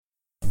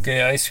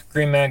Okay, Ice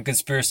Cream Man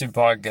Conspiracy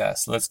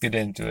Podcast. Let's get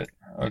into it.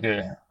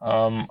 Okay,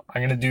 I'm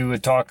gonna do a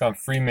talk on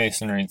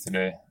Freemasonry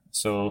today.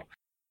 So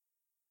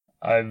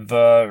I've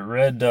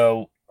read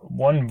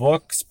one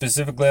book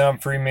specifically on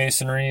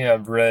Freemasonry.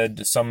 I've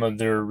read some of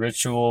their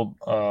ritual.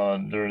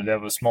 They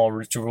have a small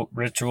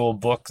ritual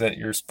book that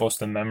you're supposed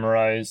to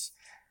memorize.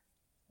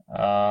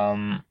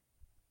 Um,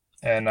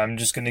 and I'm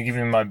just gonna give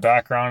you my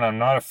background. I'm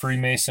not a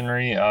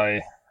Freemasonry.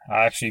 I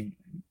actually,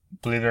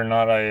 believe it or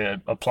not, I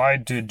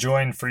applied to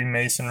join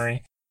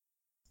Freemasonry.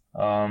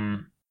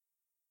 Um,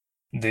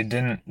 they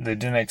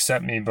didn't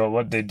accept me, but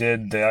what they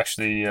did, they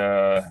actually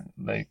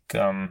they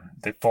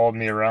followed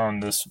me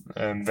around. This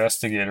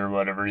investigator,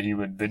 whatever, he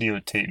would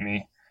videotape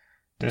me.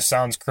 This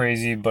sounds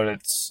crazy, but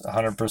it's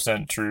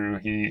 100% true.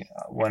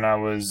 When I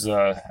was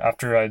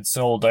after I'd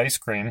sold ice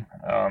cream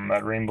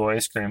at Rainbow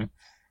Ice Cream,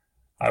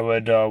 I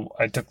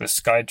took the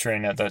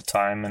SkyTrain at that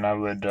time, and I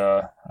would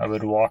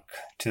walk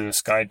to the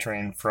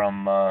SkyTrain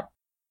from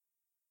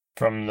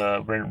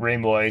the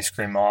Rainbow Ice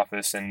Cream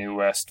office in New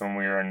West when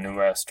we were in New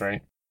West,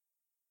 right?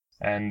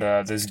 And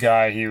this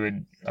guy,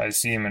 I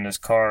see him in his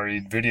car,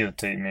 he'd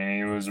videotape me, and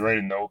he was right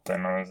in the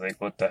open. I was like,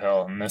 what the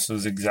hell? And this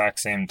was the exact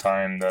same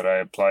time that I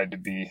applied to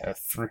be a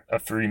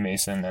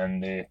Freemason,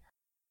 and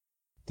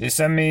they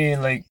sent me,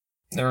 like,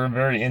 they were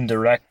very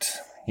indirect.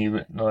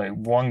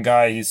 One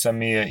guy, he sent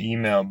me an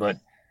email, but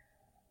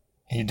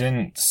he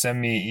didn't send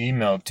me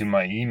email to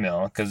my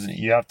email, because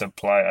you have to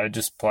apply. I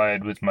just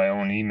applied with my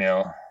own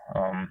email,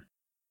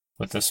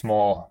 with a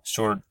small,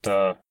 short,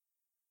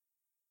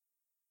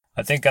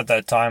 I think at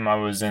that time I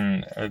was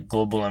in a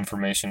global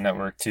information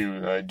network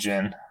too,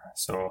 GIN.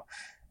 So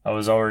I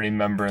was already a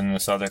member in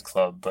this other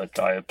club, but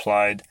I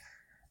applied,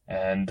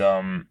 and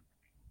then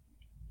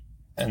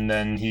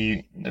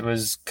it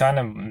was kind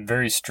of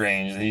very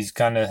strange. He's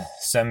kind of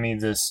sent me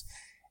this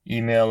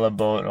email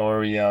about,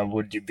 oh yeah,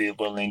 would you be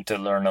willing to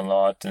learn a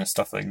lot and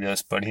stuff like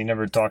this, but he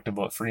never talked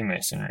about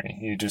Freemasonry.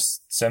 He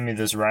just sent me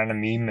this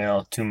random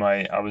email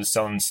I was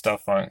selling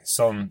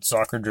selling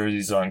soccer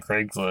jerseys on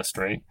Craigslist,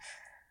 right?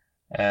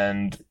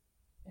 And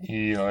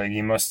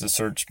he must have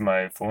searched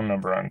my phone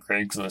number on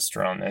Craigslist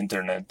or on the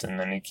internet, and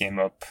then he came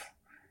up,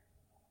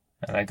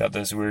 and I got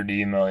this weird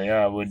email.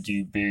 Yeah, would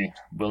you be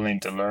willing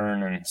to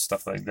learn and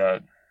stuff like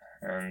that?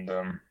 And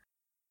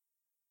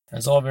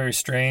it's all very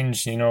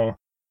strange.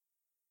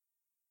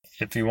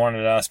 If he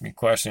wanted to ask me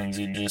questions,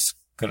 he just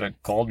could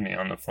have called me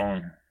on the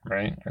phone,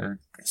 right? Or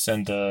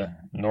sent a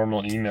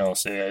normal email,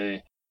 say,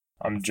 hey,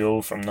 I'm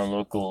Joe from the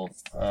local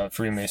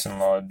Freemason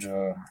Lodge.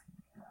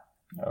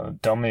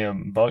 Tell me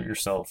about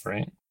yourself,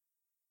 right?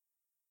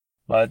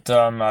 But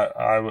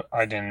I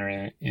didn't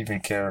really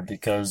even care,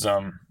 because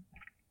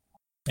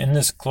in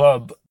this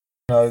club,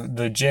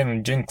 the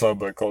gym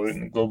club, I call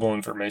it, Global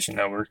Information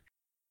Network.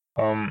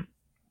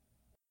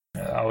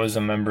 I was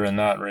a member in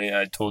that, right?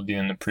 I told you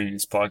in the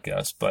previous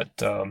podcast,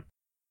 but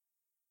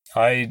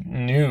I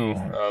knew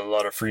a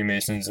lot of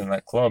Freemasons in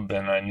that club,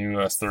 and I knew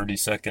a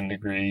 32nd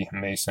degree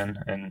Mason,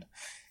 and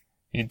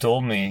he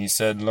told me, he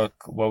said,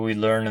 look, what we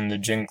learn in the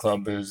gin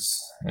club is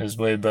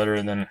way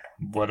better than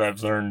what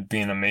I've learned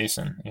being a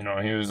Mason.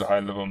 He was a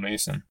high level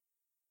Mason.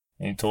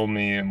 And he told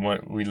me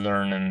what we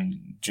learn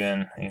in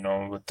gin,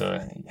 with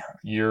the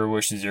Your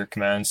Wish is Your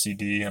Command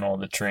CD and all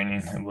the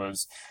training. It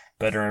was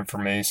better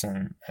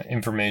information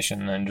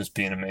than just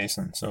being a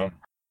Mason. So,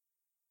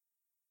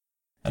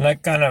 and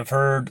I've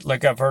heard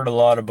a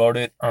lot about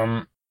it.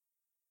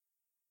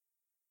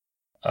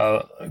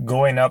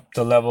 Going up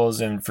the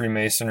levels in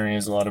Freemasonry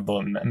is a lot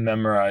about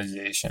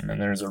memorization, and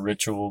there's a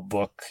ritual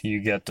book. You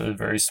get a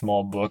very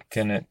small book,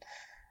 and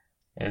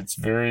it's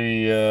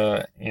very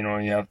you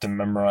have to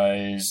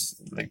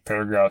memorize like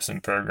paragraphs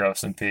and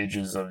paragraphs and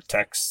pages of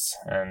texts,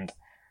 and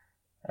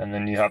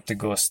then you have to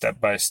go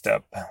step by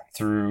step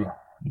through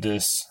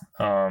this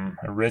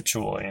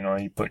ritual.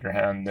 You put your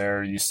hand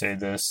there, you say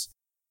this,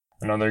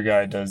 another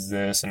guy does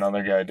this,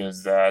 another guy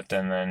does that,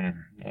 and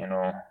then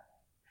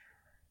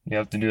you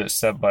have to do it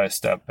step by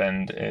step,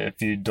 and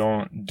if you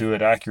don't do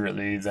it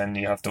accurately, then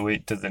you have to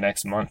wait till the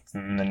next month,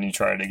 and then you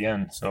try it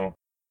again. So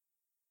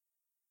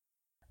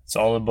it's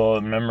all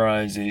about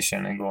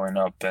memorization and going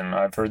up, and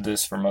I've heard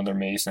this from other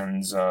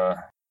Masons.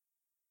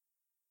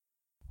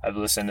 I've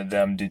listened to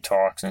them do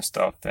talks and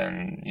stuff,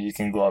 and you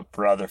can go up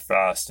rather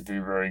fast if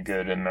you're very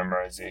good at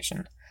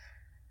memorization.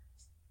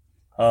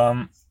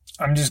 I'm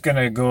just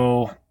gonna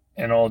go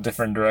in all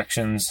different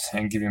directions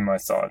and give you my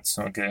thoughts,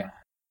 okay?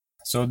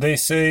 So they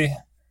say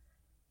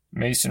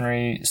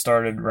Masonry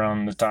started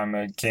around the time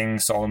of King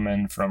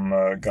Solomon, from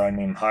a guy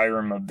named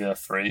Hiram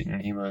Abiff, right?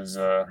 And he was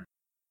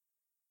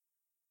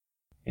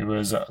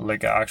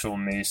like an actual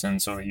Mason,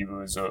 so he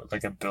was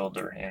like a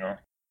builder,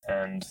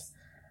 And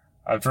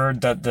I've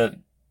heard that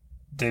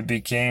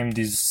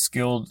these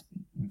skilled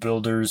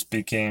builders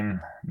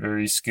became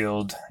very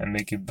skilled at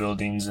making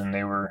buildings, and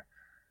they were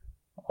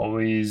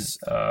always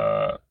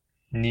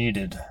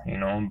needed, by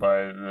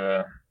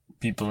the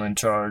people in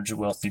charge.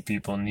 Wealthy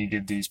people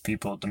needed these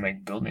people to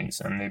make buildings,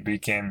 and they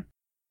became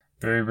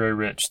very, very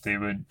rich, they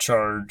would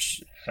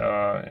charge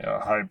a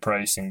high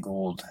price in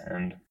gold.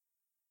 And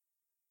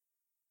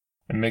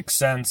it makes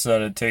sense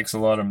that it takes a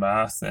lot of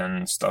math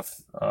and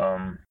stuff,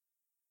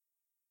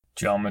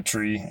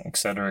 geometry,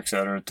 etc.,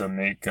 to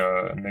make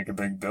a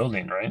big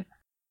building, right?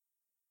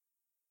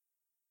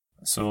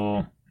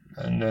 So,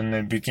 and then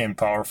it became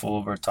powerful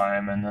over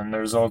time, and then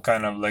there's all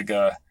kind of like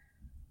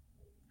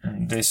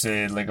they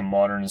say like a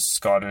modern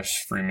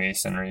Scottish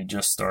Freemasonry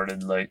just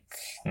started like,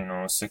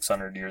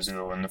 600 years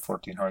ago in the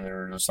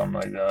 1400s or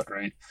something like that,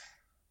 right?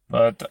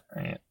 But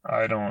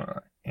I don't,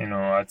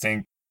 I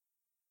think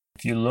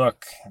if you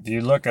look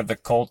at the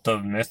cult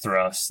of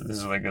Mithras, this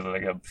is like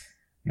a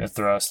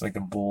Mithras, like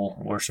a bull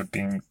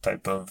worshipping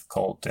type of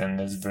cult, and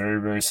it's very,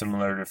 very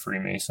similar to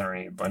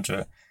Freemasonry. A bunch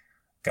of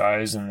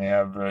guys, and they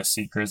have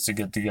secrets to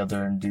get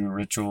together and do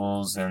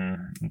rituals,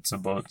 and it's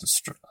about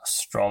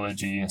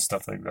astrology and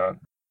stuff like that.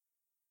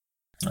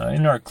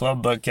 In our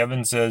club,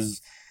 Kevin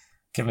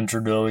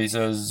Trudeau, he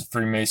says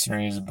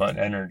Freemasonry is about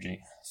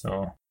energy.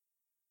 So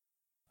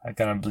I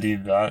kind of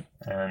believe that.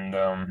 And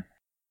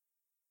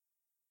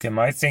okay,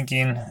 my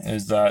thinking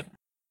is that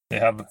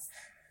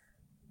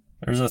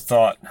there's a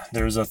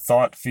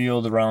thought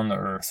field around the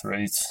earth,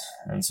 right?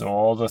 And so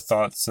all the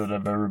thoughts that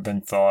have ever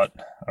been thought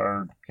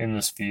are in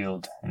this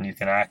field, and you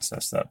can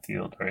access that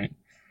field, right?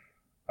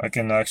 I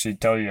can actually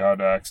tell you how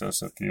to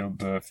access a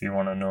field if you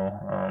want to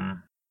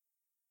know.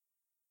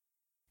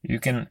 You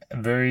can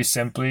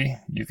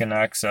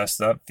access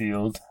that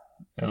field,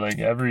 like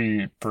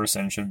every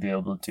person should be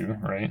able to,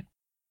 right?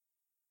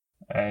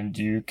 And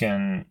you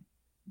can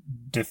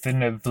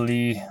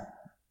definitively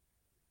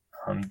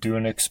do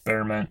an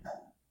experiment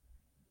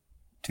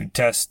to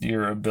test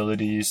your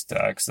abilities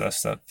to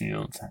access that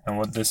field. And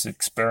what this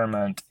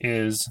experiment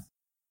is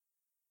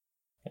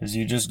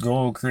you just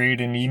go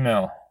create an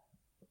email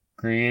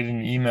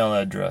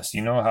address.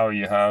 You know how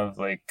you have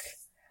like,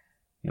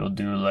 you'll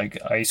do like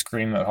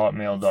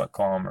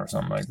icecream@hotmail.com or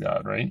something like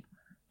that, right?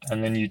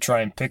 And then you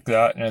try and pick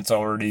that, and it's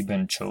already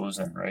been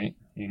chosen, right?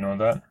 You know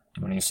that?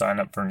 When you sign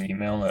up for an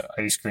email at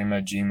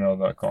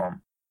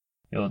icecream@gmail.com,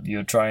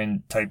 you'll try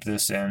and type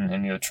this in,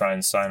 and you'll try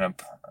and sign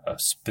up a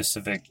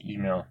specific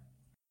email.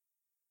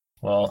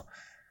 Well,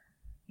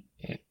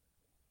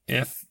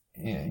 if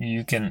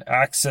you can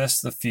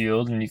access the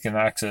field, and you can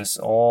access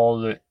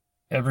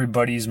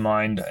everybody's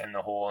mind in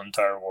the whole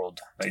entire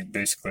world, like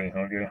basically,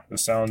 okay?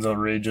 This sounds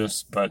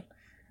outrageous, but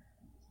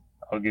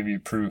I'll give you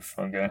proof,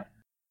 okay?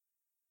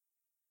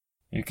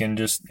 You can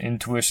just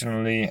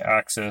intuitionally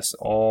access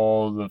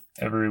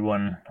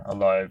everyone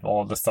alive,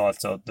 all the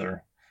thoughts out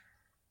there.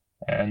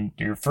 And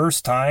your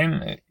first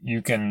time,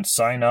 you can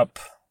sign up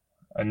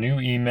a new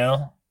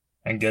email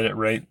and get it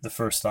right the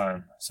first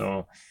time.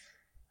 So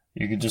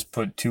you could just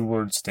put two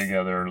words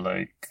together,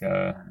 like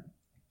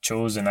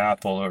chosen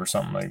apple or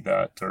something like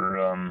that,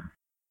 or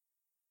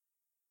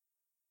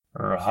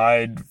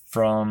hide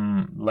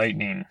from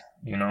lightning,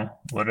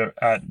 whatever,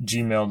 at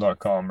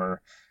gmail.com,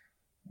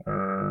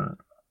 or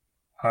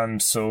I'm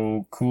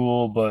so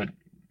cool, but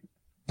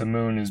the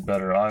moon is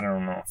better. I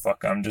don't know.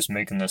 Fuck, I'm just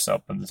making this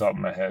up at the top of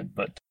my head.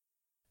 But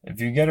if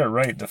you get it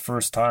right the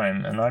first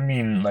time, and I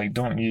mean, like,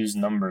 don't use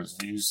numbers,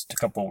 use a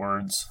couple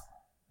words.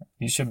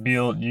 You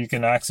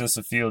can access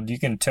a field. You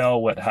can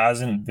tell what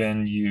hasn't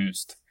been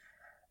used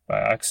by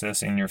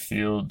accessing your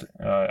field,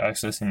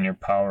 accessing your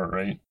power,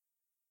 right?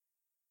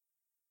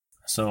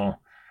 So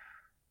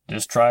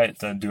just try it,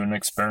 do an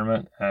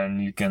experiment,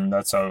 and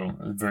that's a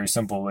very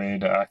simple way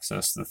to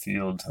access the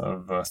field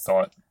of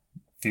thought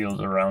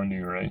field around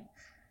you, right?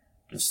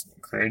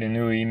 Just create a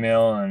new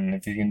email, and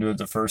if you can do it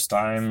the first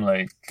time,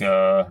 like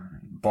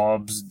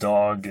Bob's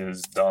dog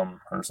is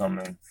dumb or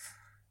something,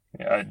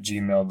 at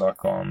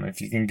gmail.com. If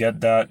you can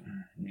get that,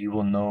 you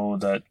will know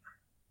that,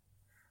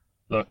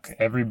 look,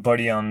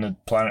 everybody on the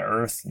planet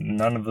Earth,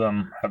 none of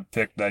them have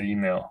picked that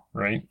email,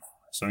 right?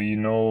 So you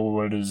know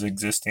what is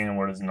existing and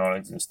what is not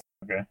existing,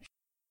 okay?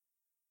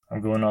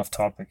 I'm going off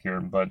topic here,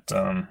 but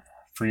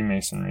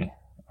Freemasonry.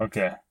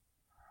 Okay.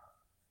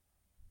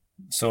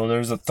 So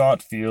there's a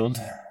thought field,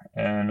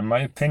 and in my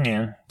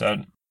opinion,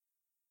 that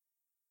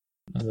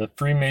the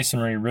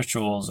Freemasonry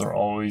rituals are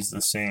always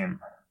the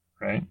same,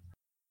 right?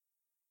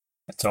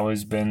 It's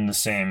always been the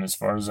same as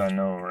far as I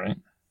know, right?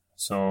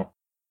 So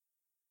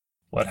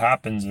what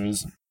happens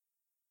is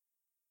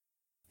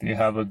you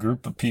have a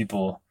group of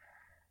people,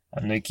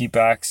 and they keep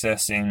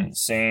accessing,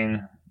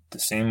 saying the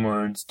same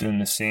words, doing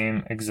the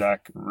same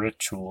exact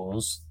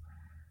rituals.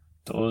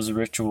 Those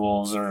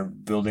rituals are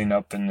building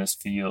up in this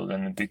field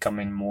and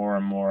becoming more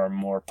and more and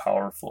more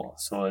powerful.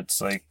 So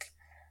it's like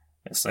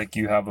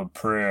you have a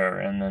prayer,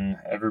 and then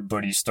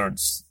everybody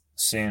starts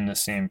saying the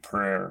same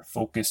prayer,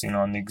 focusing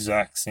on the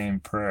exact same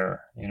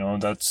prayer.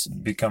 That's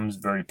becomes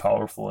very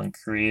powerful and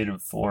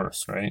creative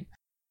force, right?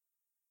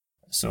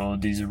 So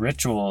these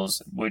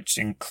rituals, which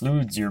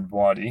includes your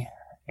body,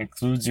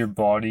 includes your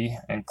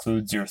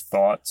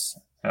thoughts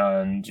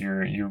and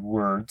your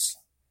words,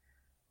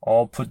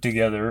 all put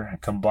together,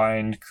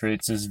 combined,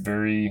 creates this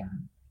very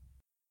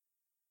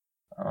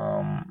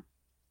kind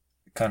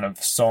of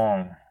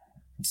song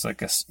It's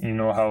like you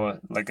know how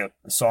like a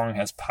song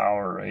has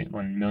power, right?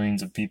 When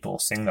millions of people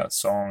sing that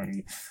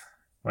song,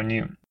 when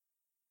you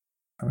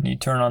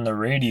turn on the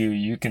radio,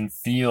 you can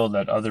feel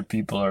that other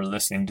people are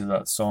listening to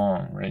that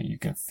song, right? You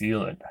can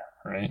feel it,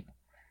 right?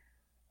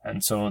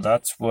 And so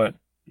that's what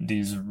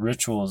these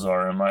rituals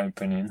are, in my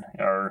opinion,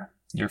 are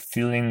you're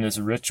feeling this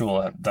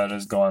ritual that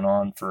has gone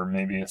on for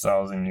maybe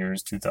 1,000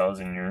 years,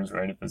 2,000 years,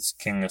 right? If it's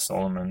King of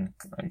Solomon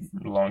a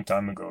long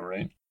time ago,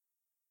 right?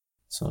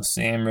 So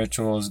same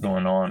ritual is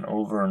going on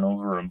over and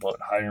over about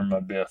Higher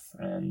Mabith,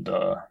 and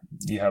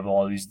you have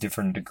all these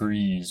different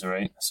degrees,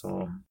 right?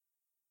 So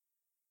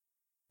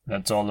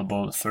that's all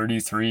about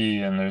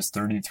 33, and there's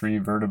 33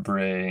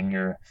 vertebrae, and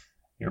you're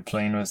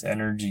playing with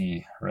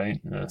energy, right?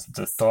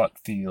 The thought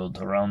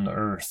field around the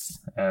earth,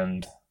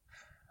 and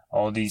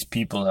all these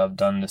people have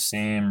done the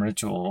same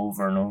ritual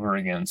over and over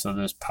again. So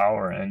there's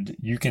power, and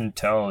you can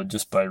tell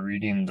just by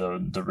reading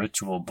the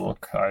ritual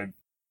book.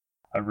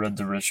 I read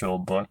the ritual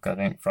book, I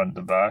think front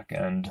to back,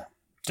 and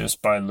just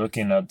by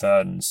looking at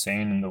that and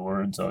saying the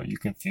words out, you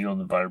can feel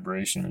the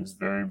vibration. It's a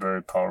very,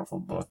 very powerful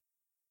book.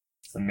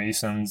 The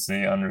Masons,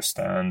 they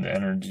understand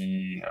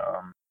energy,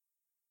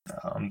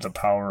 the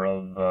power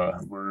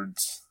of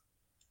words,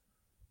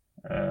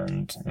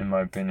 and in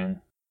my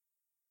opinion,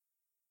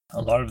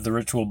 a lot of the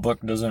ritual book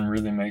doesn't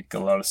really make a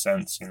lot of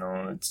sense. It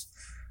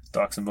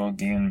talks about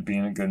being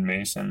a good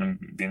Mason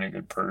and being a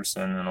good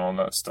person and all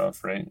that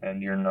stuff, right?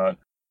 And you're not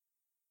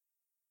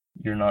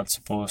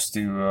supposed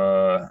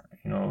to,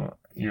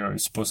 you're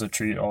supposed to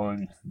treat all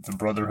the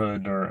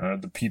brotherhood or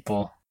the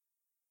people.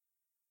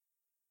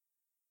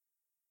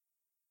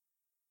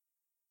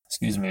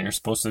 Excuse me, you're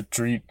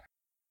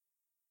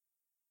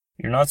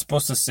not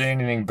supposed to say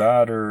anything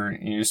bad, or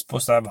you're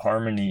supposed to have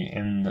harmony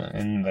in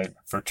the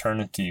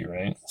fraternity,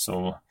 right?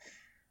 So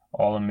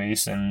all the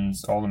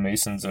Masons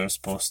are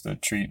supposed to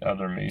treat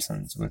other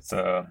Masons with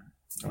a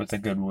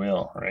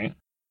goodwill, right?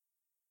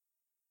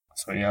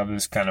 So you have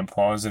this kind of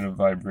positive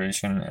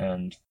vibration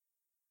and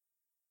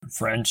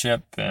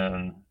friendship,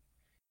 and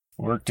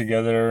work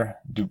together,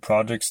 do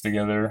projects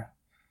together,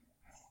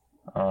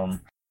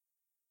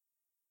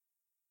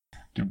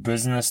 do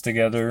business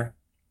together.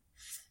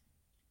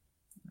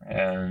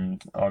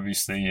 And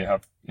obviously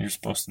you're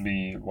supposed to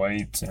be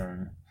white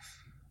and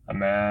a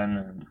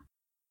man,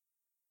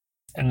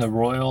 and the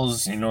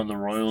royals, the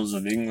royals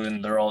of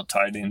England, they're all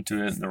tied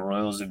into it. The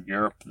royals of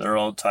Europe, they're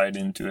all tied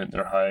into it.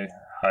 They're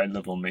high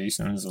level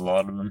Masons, a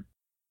lot of them.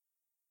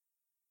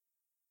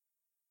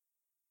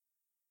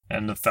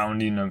 And the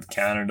founding of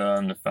Canada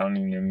and the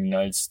founding of the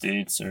United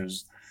States,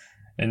 there's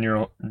in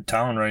your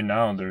town right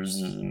now,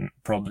 there's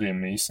probably a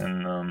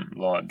Mason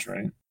lodge,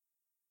 right?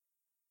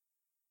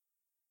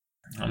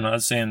 I'm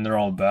not saying they're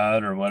all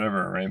bad or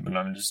whatever, right? But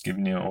I'm just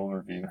giving you an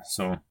overview.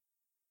 So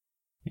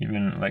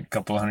even like a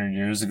couple hundred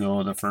years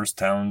ago, the first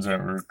towns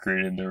that were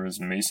created, there was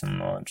a Mason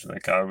lodge.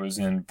 Like I was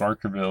in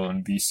Barkerville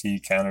in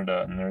BC,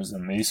 Canada, and there's a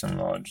Mason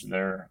lodge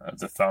there at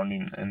the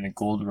founding in the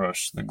gold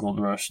rush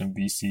in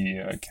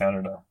BC,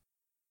 Canada,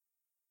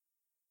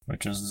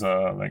 which is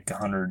like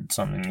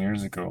 100-something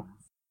years ago.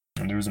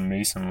 And there was a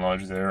Mason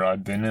lodge there.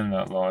 I've been in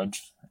that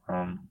lodge.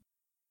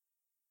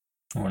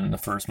 One of the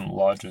first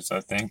lodges,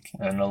 I think,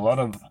 and a lot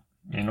of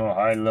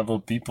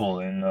high-level people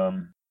in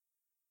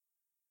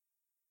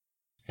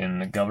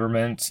the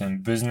government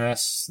and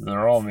business,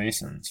 they're all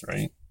Masons,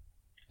 right?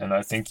 And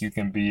I think you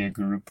can be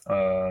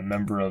a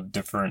member of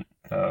different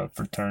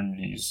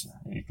fraternities.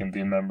 You can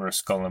be a member of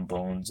Skull and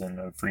Bones and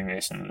a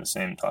Freemason at the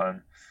same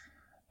time.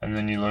 And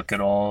then you look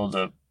at all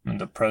the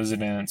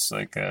presidents,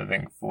 like I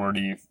think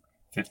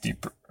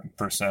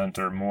 50%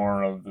 or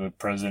more of the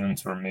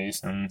presidents were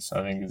Masons.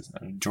 I think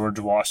George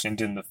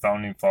Washington, the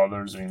founding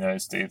fathers of the United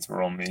States,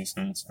 were all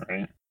Masons,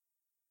 right?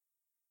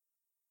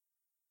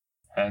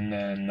 And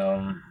then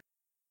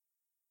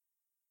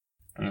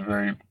the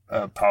very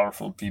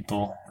powerful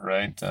people,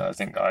 right? I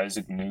think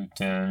Isaac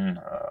Newton,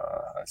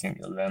 I think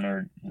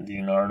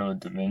Leonardo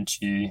da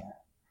Vinci,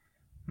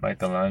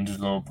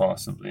 Michelangelo,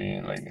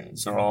 possibly. Like,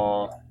 these are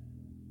all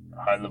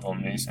high-level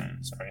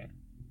Masons, right?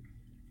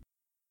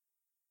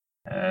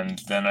 And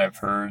then I've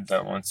heard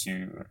that once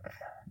you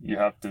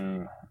have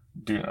to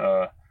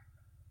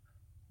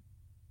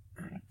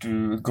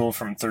go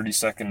from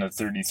 32nd to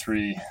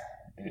 33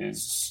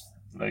 is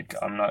like,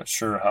 I'm not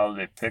sure how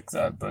they pick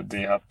that, but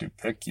they have to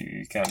pick you.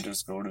 You can't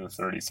just go to the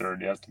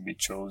 33rd. You have to be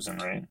chosen,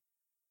 right?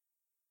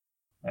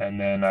 And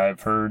then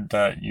I've heard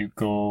that you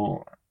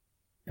go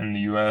in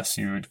the US,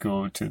 you would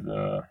go to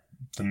the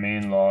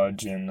main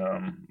lodge in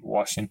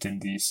Washington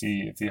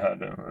D.C. if you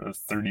had a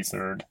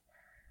 33rd.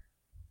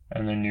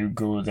 And then you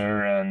go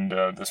there, and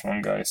this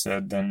one guy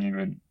said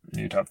then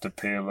you'd have to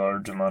pay a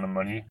large amount of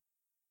money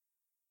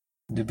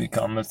to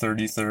become a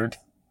 33rd.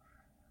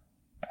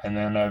 And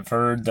then I've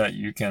heard that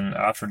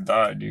after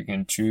that, you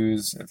can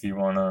choose if you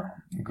want to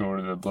go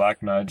to the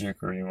black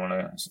magic or you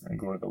want to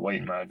go to the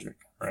white magic,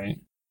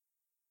 right?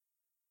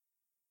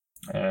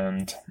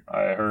 And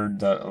I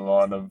heard that a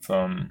lot of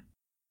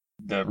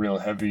the real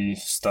heavy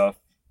stuff,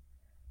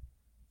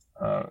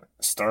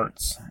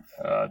 starts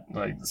at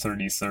like the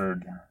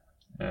 33rd,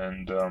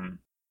 and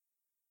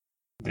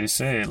they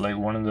say like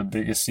one of the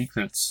biggest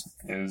secrets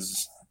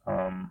is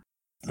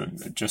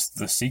just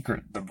the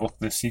secret, the book,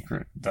 The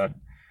Secret, that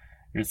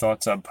your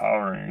thoughts have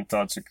power and your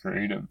thoughts are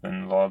creative,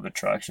 and law of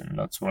attraction.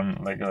 That's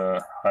one like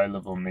a high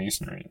level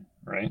masonry,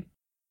 right?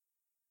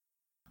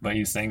 But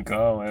you think,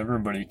 oh,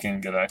 everybody can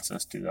get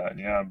access to that.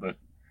 Yeah, but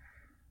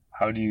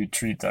how do you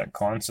treat that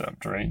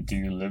concept, right? Do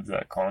you live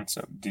that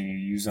concept? Do you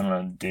use it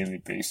on a daily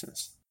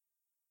basis?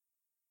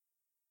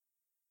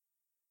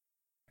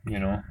 You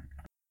know?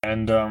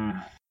 And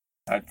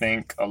I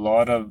think a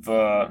lot of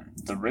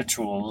the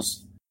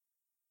rituals,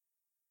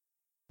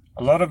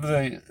 a lot of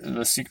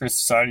the secret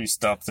society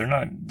stuff, they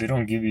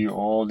don't give you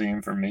all the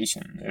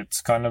information.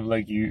 It's kind of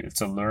like it's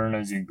a learn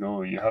as you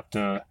go. You have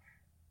to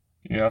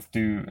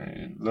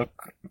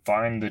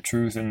find the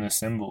truth in the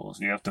symbols.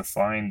 You have to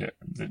find it.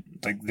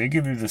 Like they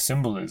give you the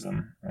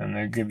symbolism and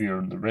they give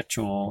you the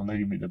ritual and they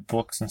give you the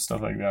books and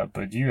stuff like that.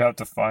 But you have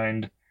to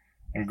find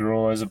and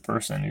grow as a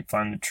person. You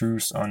find the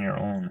truths on your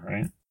own,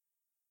 right?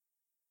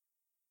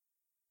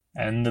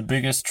 And the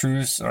biggest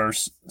truths are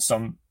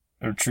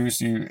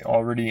truths you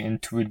already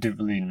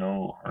intuitively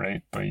know,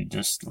 right? But you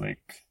just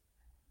like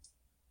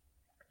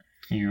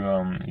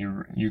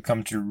you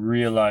come to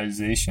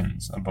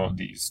realizations about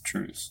these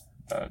truths,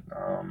 that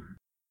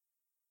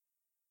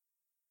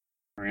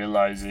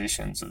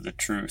realizations of the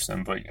truths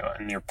and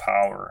your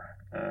power,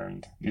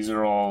 and these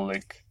are all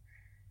like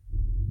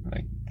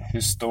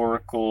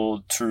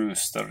historical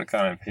truths that are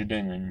kind of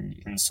hidden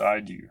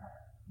inside you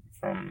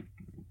from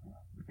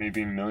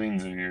maybe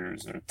millions of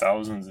years or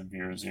thousands of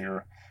years,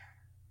 or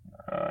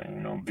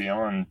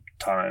beyond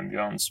time,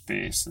 beyond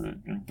space.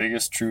 The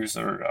biggest truths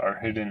are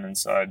hidden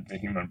inside the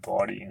human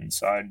body,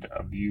 inside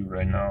of you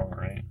right now,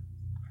 right?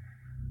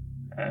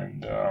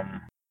 And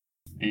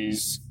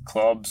these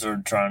clubs are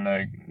trying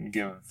to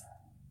give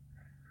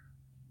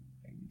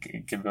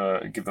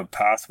a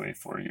pathway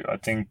for you. I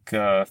think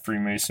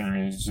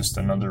Freemasonry is just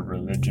another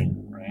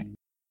religion, right?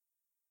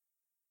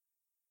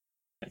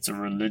 It's a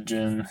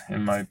religion,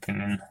 in my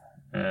opinion,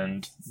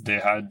 and they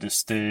had to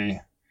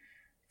stay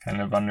kind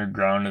of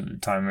underground at the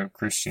time of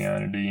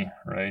Christianity,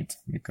 right?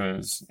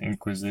 Because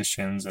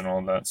Inquisitions and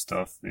all that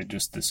stuff, they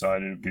just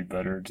decided it'd be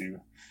better to.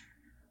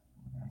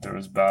 There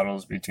was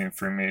battles between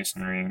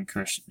Freemasonry and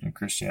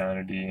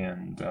Christianity,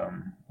 and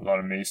a lot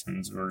of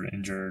Masons were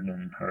injured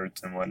and hurt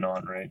and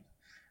whatnot, right?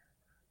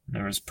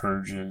 There was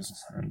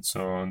purges, and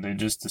so they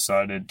just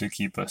decided to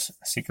keep a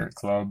secret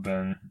club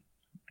and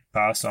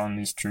pass on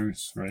these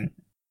truths, right?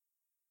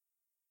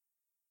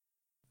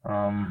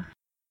 And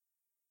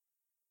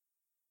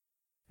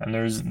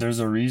there's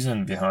a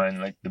reason behind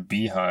like the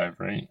beehive,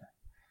 right?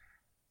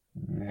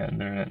 Yeah,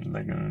 they're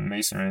like in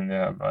masonry.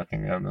 I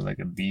think they have like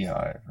a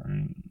beehive,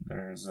 and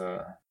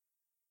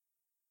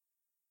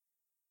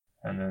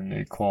and then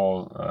they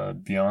call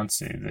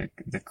Beyonce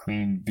the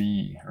queen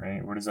bee,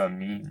 right? What does that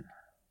mean,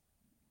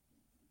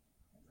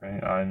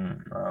 right?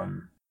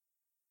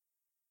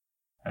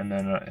 And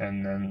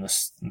then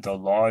the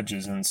lodge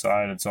is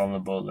inside. It's all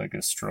about like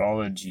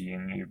astrology,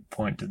 and you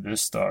point to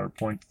this star,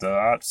 point to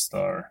that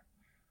star.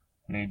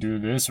 And they do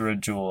this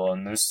ritual,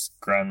 and this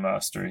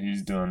grandmaster,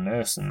 he's doing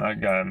this, and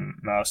that guy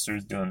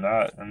master's doing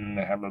that, and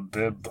they have a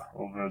bib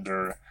over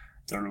their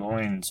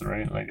loins,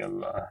 right?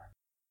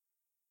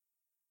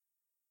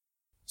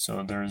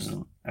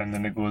 And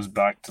then it goes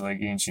back to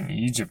like ancient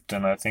Egypt,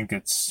 and I think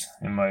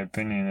in my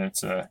opinion,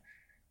 it's a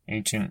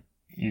ancient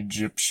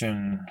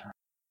Egyptian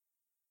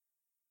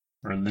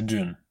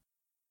religion,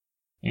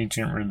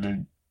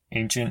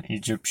 ancient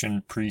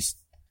Egyptian priest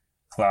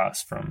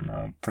class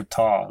from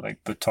Ptah.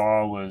 Like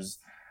Ptah was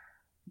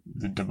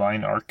the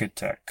divine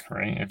architect,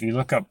 right? If you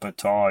look up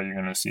Ptah, you're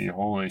gonna see,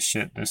 holy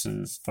shit, this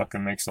is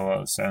fucking makes a lot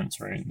of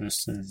sense, right?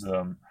 This is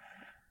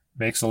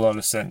makes a lot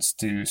of sense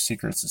to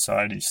secret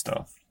society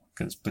stuff,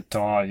 because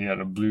Ptah, he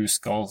had a blue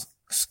skull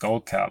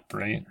cap,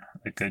 right?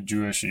 Like a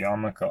Jewish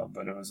yarmulke,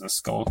 but it was a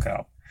skull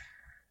cap.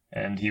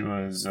 And he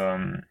was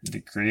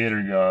the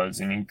creator gods,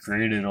 and he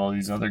created all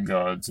these other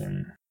gods,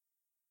 and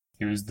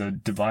he was the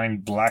divine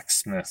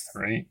blacksmith,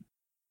 right?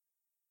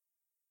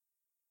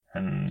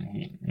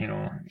 And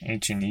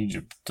ancient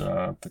Egypt,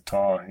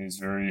 Ptah, he's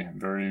very,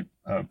 very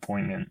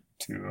poignant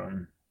to,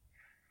 in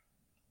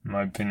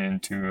my opinion,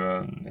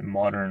 to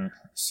modern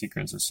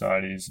secret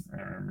societies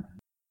and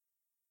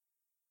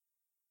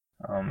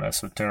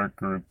esoteric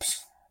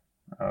groups,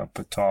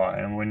 Ptah.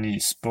 And when he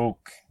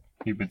spoke,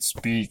 he would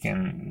speak,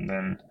 and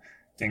then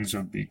things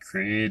would be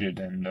created.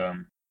 And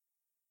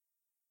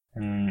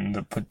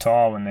the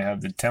Ptah, when they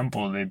had the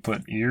temple, they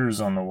put ears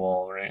on the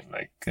wall, right?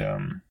 Like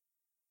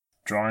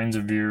drawings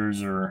of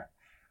ears or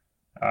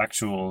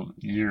actual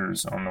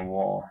ears on the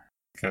wall,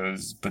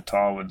 because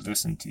Ptah would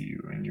listen to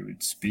you, and you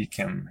would speak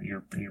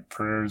your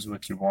prayers,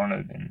 what you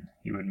wanted, and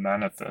he would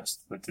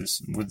manifest with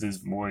his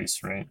voice,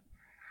 right?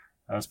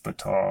 That's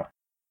Ptah.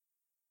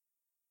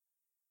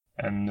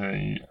 And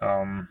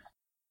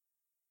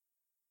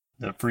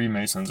the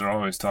Freemasons are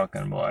always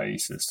talking about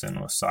Isis and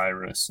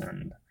Osiris,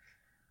 and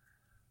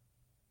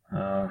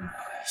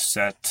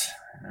Set,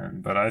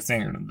 but I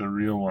think the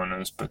real one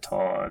is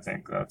Ptah. I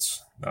think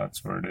that's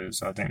where it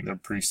is. I think they're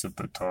priests of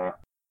Ptah.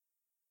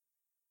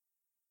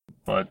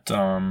 But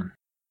in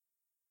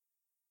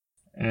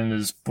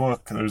this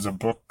book, there's a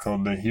book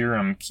called the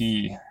Hiram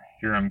Key,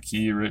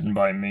 written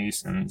by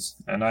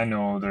Masons, and I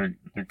know there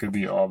could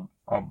be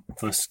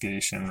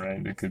obfuscation,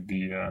 right? There could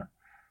be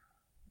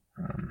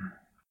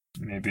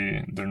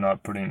maybe they're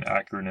not putting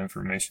accurate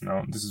information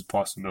out. This is a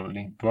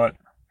possibility, but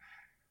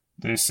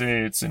they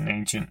say it's an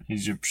ancient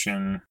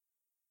Egyptian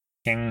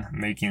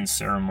king-making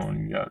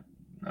ceremony that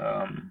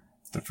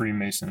the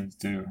Freemasons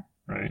do,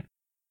 right?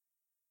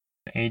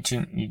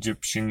 Ancient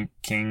Egyptian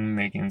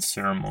king-making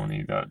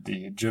ceremony that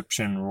the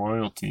Egyptian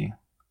royalty,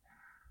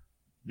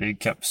 they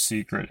kept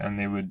secret, and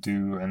they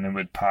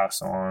would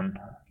pass on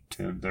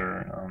to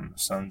their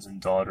sons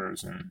and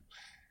daughters, and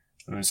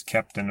it was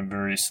kept in a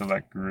very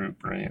select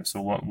group, right?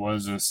 So what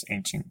was this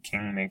ancient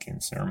king-making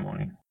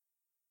ceremony?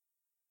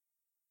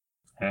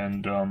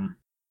 And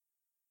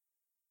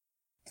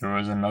there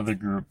was another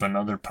group,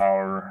 another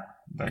power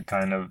that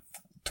kind of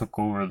took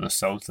over the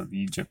south of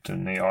Egypt,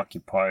 and they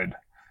occupied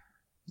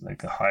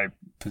like high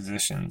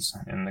positions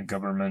in the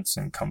governments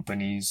and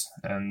companies,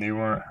 and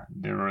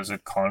there was a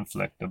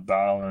conflict, a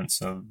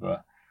balance of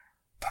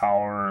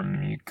power. I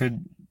mean, you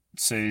could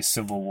say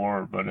civil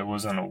war, but it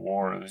wasn't a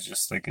war. It was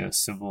just like a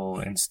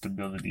civil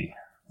instability.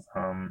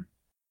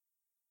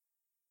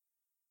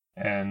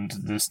 And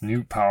this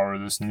new power,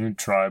 this new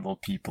tribal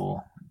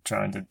people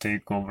trying to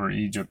take over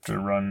Egypt or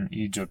run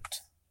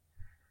Egypt,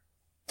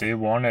 they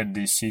wanted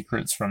these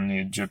secrets from the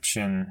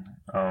Egyptian.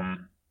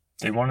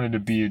 They wanted to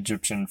be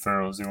Egyptian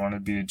pharaohs. They wanted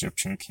to be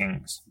Egyptian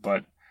kings,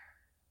 but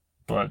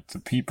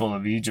the people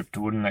of Egypt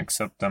wouldn't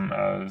accept them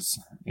as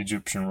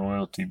Egyptian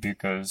royalty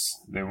because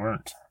they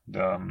weren't.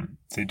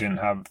 They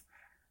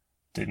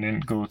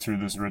didn't go through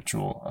this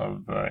ritual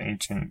of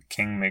ancient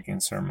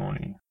king-making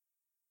ceremony.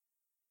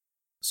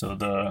 So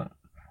the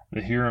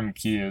Hiram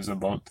Key is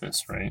about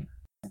this, right?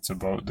 It's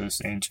about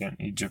this ancient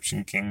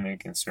Egyptian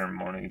king-making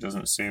ceremony. It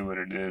doesn't say what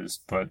it is,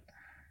 but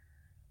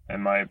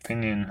in my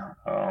opinion,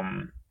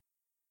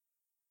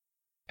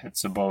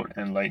 it's about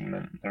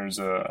enlightenment. There's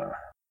a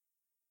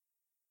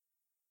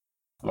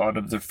lot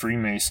of the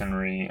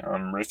Freemasonry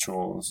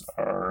rituals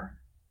are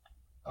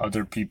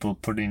other people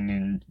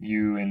putting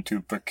you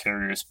into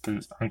precarious,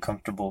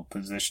 uncomfortable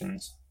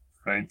positions,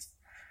 right?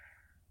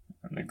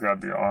 And they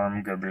grab your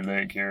arm, grab your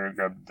leg here,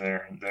 grab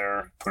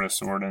there, put a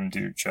sword into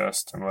your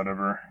chest or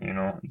whatever,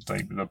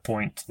 like the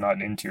point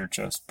not into your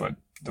chest, but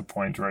the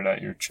point right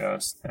at your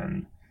chest,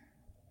 and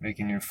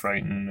making you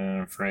frightened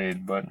and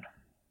afraid. But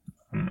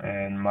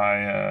and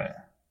my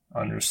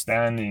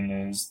understanding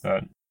is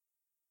that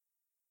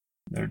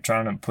they're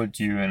trying to put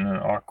you in an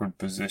awkward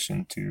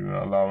position to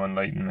allow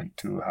enlightenment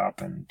to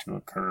happen, to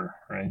occur,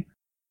 right?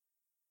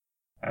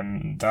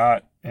 And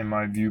that, in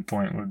my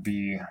viewpoint, would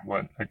be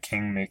what a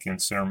king-making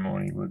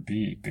ceremony would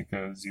be,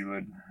 because you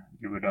would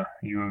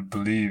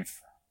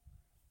believe,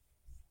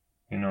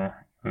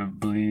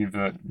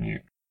 that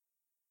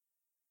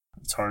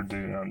it's hard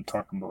to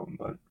talk about,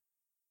 but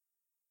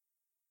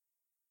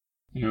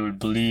you would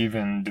believe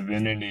in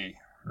divinity,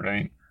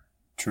 right?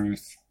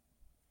 Truth.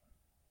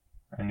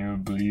 And you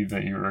would believe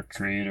that you're a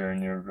creator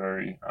and you're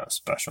very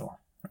special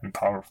and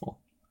powerful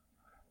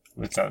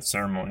with that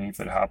ceremony if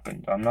it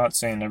happened. I'm not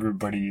saying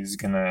that's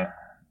gonna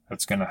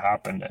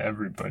happen to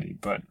everybody,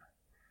 but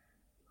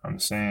I'm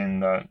saying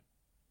that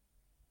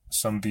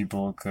some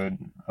people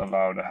could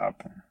allow to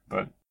happen.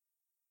 But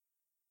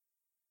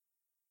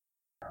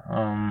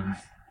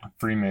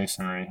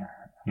Freemasonry.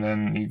 And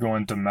then you go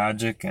into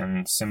magic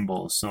and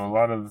symbols. So a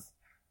lot of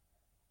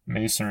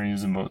Masonry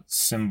is about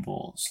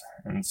symbols,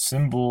 and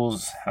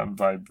symbols have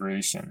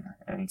vibration,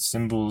 and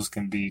symbols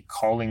can be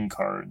calling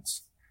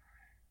cards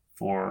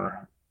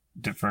for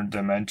different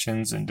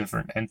dimensions and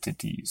different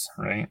entities,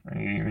 right?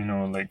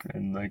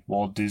 Like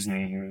Walt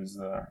Disney, he was,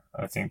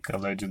 I think,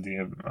 allegedly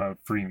a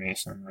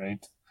Freemason,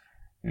 right?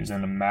 He was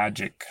into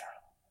magic,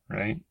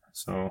 right?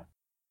 So,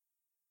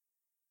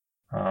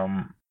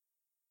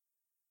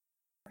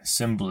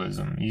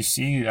 symbolism. You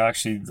see,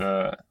 actually,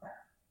 the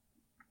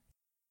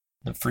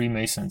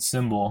Freemason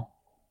symbol,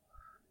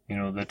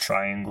 the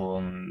triangle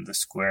and the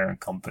square and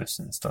compass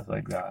and stuff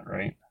like that,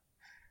 right?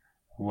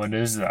 What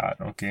is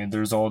that? Okay,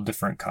 there's all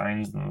different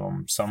kinds of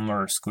them. Some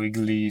are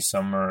squiggly,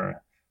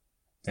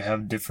 they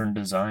have different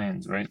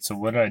designs, right? So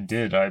what I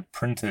did, I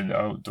printed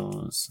out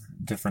those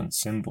different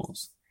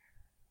symbols,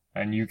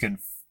 and you can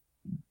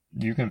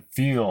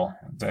feel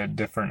that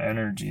different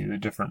energy, a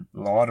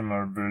lot of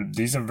them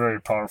these are very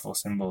powerful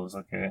symbols,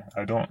 okay?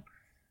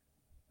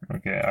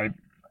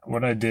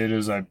 What I did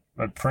is I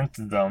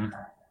printed them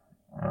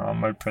on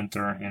my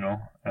printer,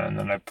 and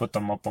then I put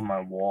them up on my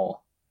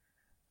wall.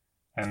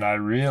 And I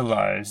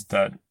realized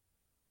that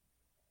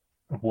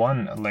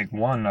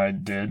one I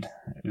did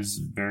is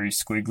very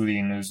squiggly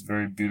and is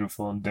very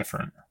beautiful and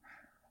different.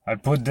 I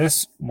put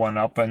this one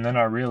up, and then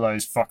I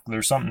realized, fuck,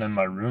 there's something in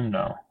my room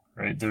now,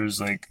 right? There's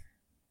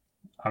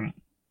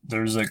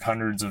there's like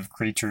hundreds of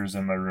creatures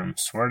in my room.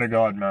 Swear to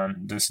God,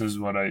 man, this is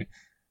what I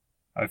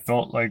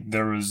felt like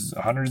there was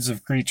hundreds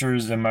of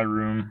creatures in my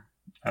room,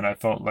 and I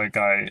felt like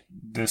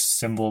this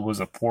symbol was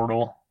a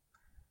portal,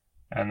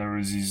 and there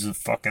was these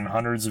fucking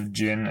hundreds of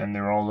jinn, and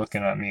they were all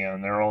looking at me,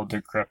 and they're all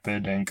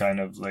decrepit and kind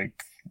of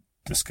like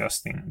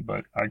disgusting,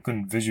 but I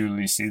couldn't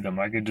visually see them.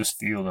 I could just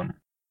feel them.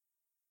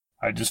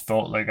 I just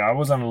felt like I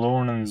wasn't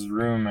alone in this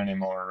room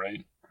anymore,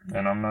 right?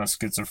 And I'm not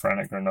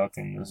schizophrenic or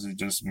nothing. This is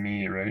just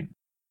me, right?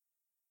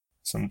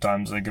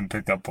 Sometimes I can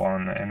pick up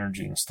on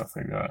energy and stuff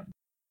like that.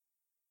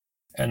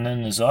 And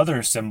then this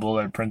other symbol,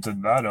 I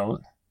printed that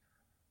out.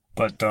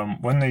 But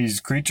when these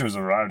creatures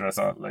arrived, I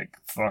thought, like,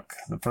 fuck.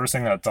 The first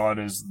thing I thought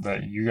is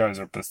that you guys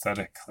are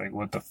pathetic. Like,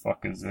 what the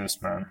fuck is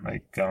this, man?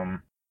 Like,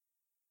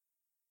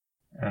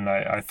 and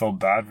I felt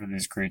bad for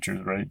these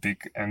creatures, right?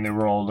 And they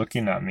were all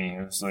looking at me.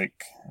 It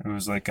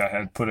was like I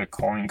had put a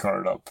calling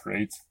card up,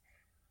 right?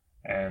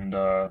 And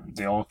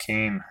they all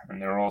came,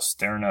 and they were all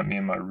staring at me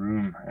in my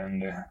room,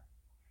 and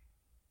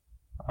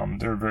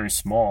they're very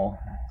small,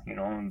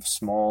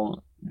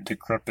 small,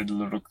 decrepit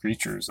little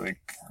creatures,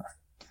 like.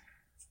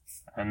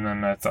 And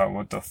then I thought,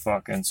 what the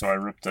fuck? And so I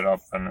ripped it up,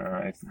 and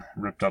I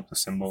ripped up the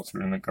symbol,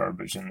 threw it in the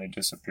garbage, and they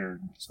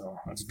disappeared. So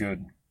that's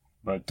good.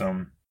 But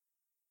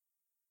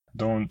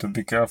don't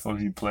be careful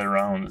if you play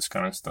around with this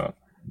kind of stuff.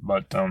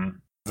 But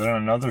then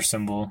another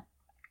symbol,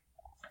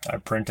 I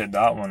printed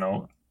that one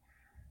out,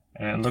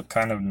 and it looked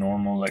kind of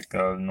normal, like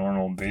a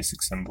normal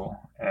basic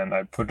symbol. And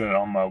I put it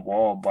on my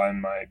wall by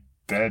my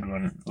bed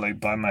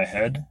by my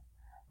head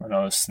when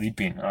I was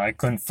sleeping. And I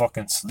couldn't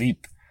fucking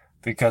sleep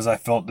because I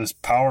felt this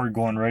power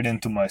going right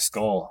into my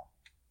skull.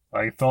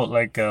 I felt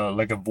like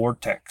a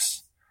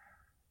vortex,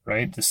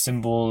 right? The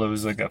symbol, it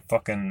was like a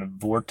fucking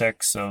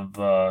vortex of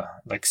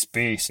like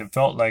space. It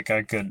felt like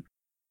I could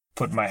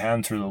put my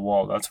hand through the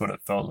wall. That's what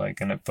it felt like.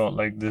 And it felt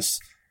like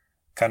this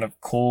kind of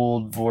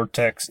cold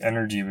vortex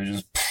energy was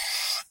just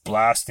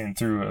blasting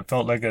through. It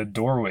felt like a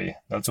doorway.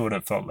 That's what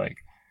it felt like.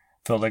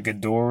 It felt like a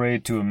doorway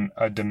to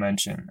a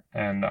dimension.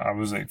 And I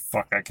was like,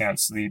 fuck, I can't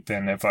sleep.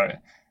 And if I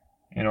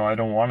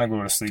don't want to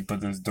go to sleep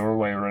with this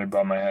doorway right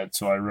by my head,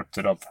 so I ripped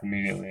it up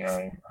immediately.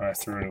 I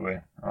threw it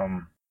away.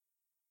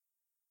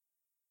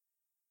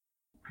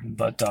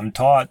 But I'm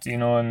taught,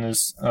 in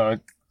this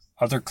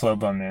other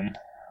club I'm in,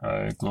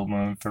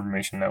 Global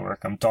Information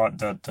Network, I'm taught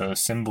that the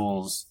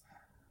symbols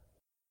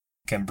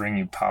can bring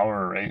you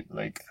power, right?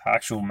 Like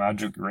actual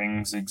magic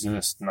rings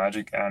exist,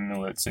 magic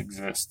amulets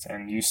exist,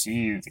 and you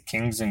see the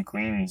kings and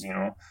queens,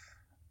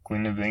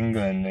 Queen of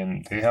England,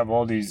 and they have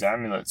all these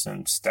amulets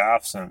and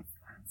staffs and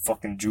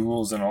fucking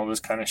jewels and all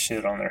this kind of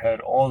shit on their head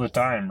all the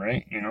time,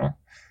 right?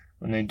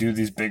 When they do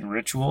these big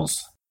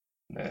rituals,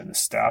 the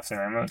staffs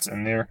and amulets,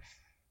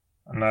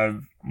 and I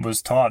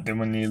was taught that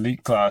when the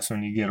elite class,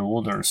 when you get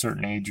older, a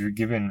certain age, you're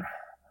given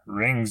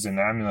rings and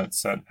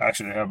amulets that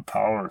actually have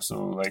power.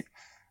 So like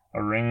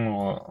a ring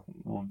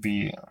will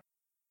be,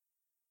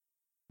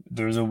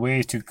 there's a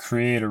way to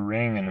create a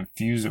ring and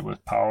infuse it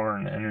with power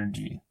and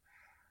energy.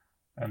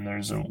 And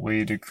there's a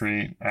way to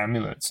create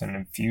amulets and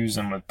infuse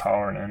them with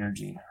power and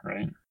energy,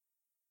 right?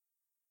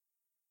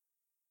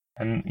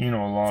 And, a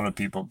lot of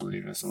people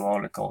believe this. A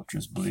lot of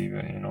cultures believe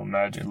it.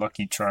 Magic,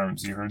 lucky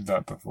charms. You heard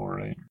that before,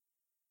 right?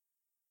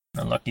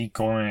 A lucky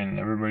coin.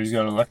 Everybody's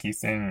got a lucky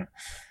thing.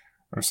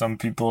 Or some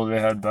people, they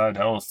had bad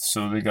health,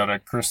 so they got a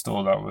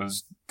crystal that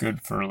was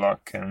good for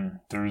luck. And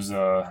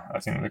I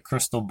think the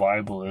Crystal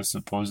Bible is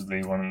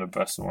supposedly one of the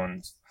best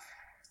ones.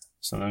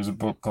 So there's a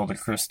book called the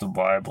Crystal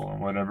Bible,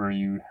 and whatever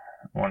you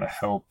want to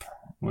help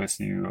with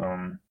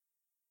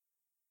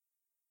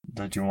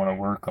that you want to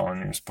work on,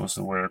 you're supposed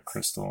to wear a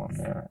crystal,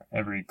 and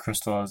every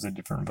crystal has a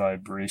different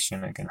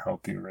vibration that can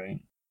help you, right?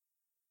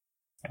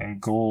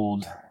 And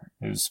gold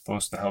is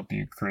supposed to help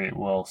you create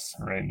wealth,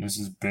 right? This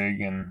is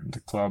big in the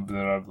club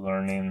that I've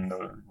learned in.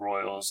 The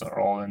royals are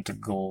all into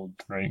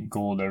gold, right?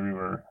 Gold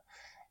everywhere.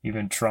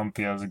 Even Trump,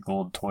 he has a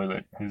gold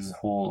toilet. His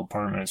whole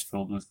apartment is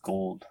filled with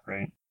gold,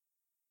 right?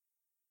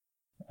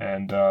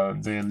 And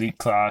the elite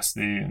class,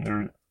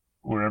 they're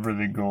wherever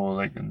they go,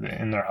 like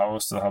in their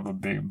house, they'll have a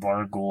big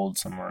bar of gold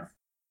somewhere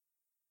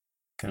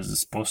because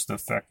it's supposed to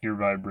affect your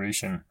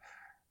vibration.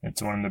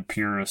 It's one of the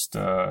purest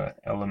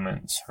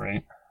elements,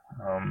 right?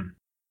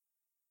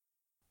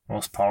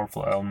 Most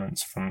powerful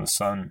elements from the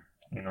sun,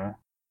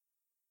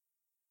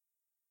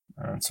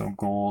 And so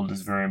gold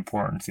is very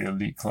important to the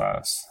elite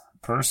class.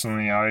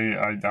 Personally,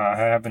 I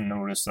haven't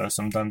noticed that.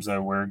 Sometimes I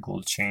wear a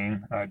gold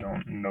chain. I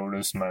don't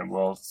notice my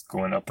wealth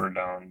going up or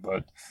down,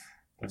 but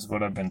that's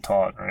what I've been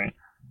taught, right?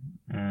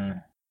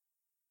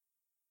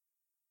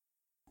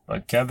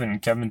 But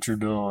Kevin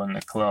Trudeau in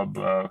the club,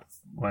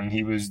 when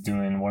he was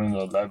doing one of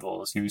the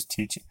levels, he was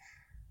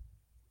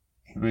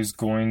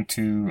going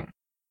to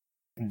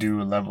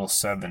do a level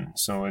 7.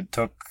 So it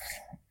took,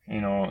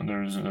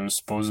 there's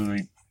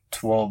supposedly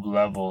 12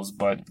 levels,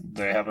 but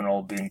they haven't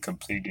all been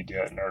completed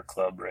yet in our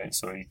club, right?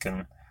 So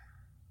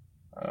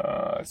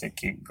I think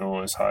he can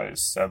go as high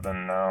as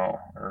 7 now,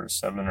 or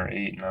 7 or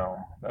 8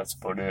 now. That's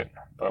about it.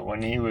 But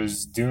when he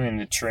was doing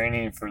the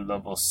training for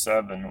level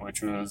 7,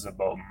 which was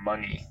about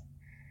money,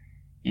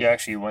 he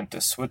actually went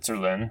to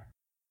Switzerland.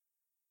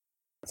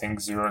 I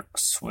think Zurich,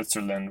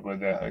 Switzerland, where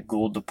the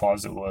gold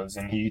deposit was,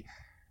 and he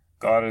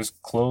got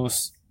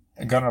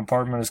got an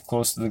apartment as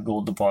close to the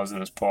gold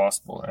deposit as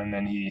possible, and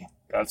then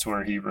that's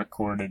where he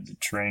recorded the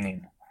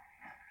training.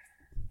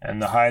 And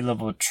the high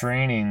level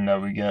training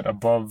that we get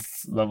above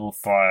level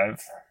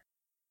 5,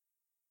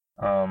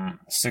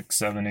 6,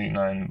 7, 8,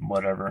 9,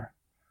 whatever,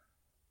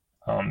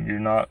 you're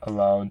not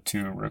allowed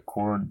to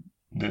record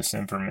this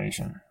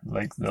information.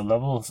 Like the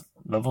levels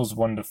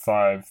 1 to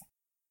 5,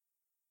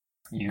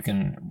 we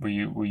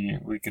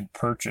could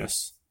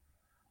purchase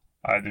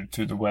either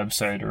through the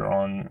website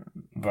or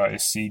via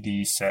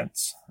CD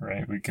sets,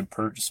 right? We could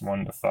purchase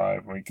 1 to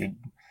 5. We could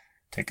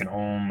take it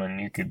home, and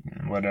you could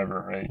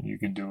whatever, right? You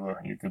could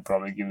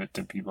probably give it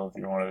to people if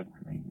you wanted.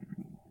 It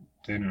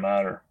didn't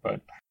matter, but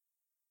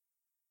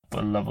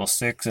level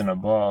 6 and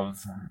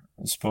above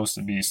is supposed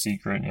to be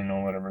secret,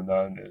 whatever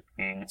that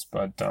means.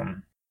 But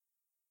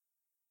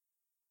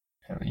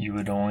you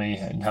would only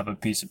have a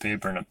piece of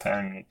paper and a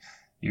pen.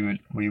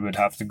 We would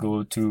have to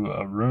go to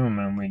a room,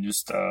 and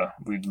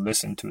we'd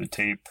listen to a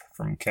tape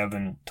from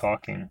Kevin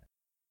talking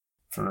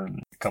for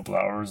a couple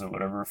hours or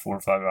whatever, 4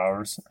 or 5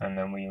 hours, and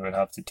then we would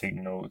have to take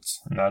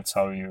notes, and that's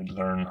how you would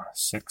learn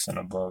 6 and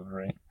above,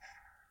 right?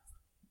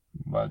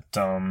 But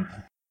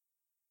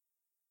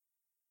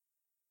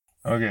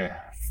okay,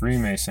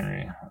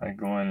 Freemasonry. I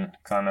go in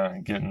kind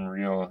of getting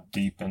real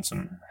deep in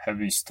some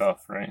heavy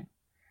stuff, right?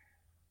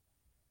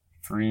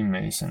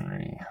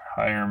 Freemasonry,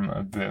 Hiram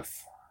Abiff,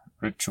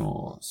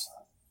 rituals,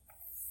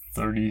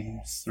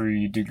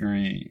 33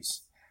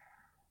 degrees.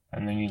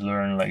 And then you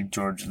learn like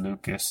George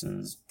Lucas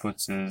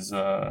puts his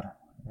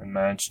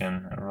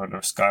mansion, or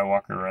whatever,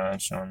 Skywalker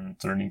Ranch on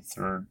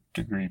 33rd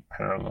degree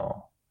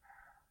parallel.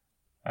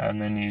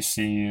 And then you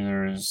see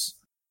there's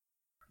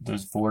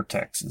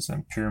vortexes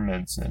and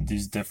pyramids and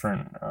these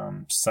different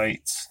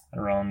sites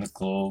around the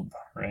globe,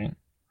 right?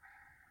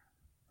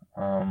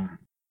 And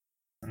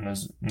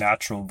there's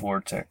natural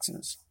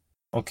vortexes.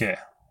 Okay,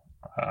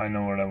 I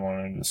know what I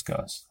want to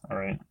discuss, all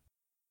right?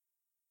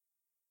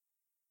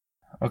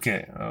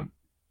 Okay,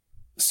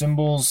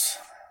 symbols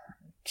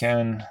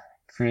can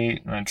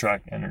create and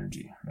attract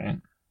energy,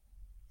 right?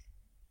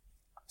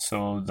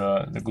 So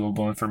the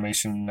global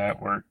information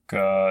network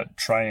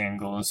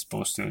triangle is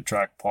supposed to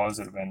attract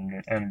positive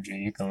energy.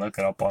 You can look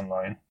it up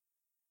online.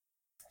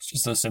 It's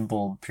just a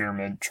simple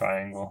pyramid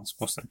triangle. It's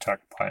supposed to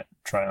attract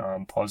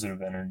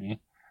positive energy.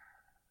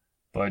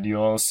 But you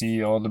all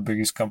see all the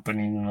biggest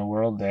companies in the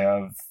world, they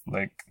have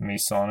like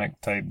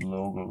Masonic type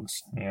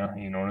logos. Yeah,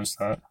 you notice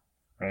that,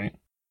 right?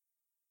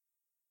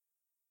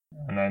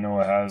 And I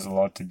know it has a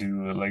lot to do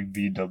with like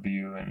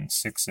VW and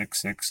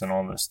 666 and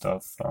all this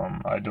stuff.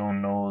 I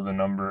don't know the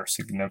number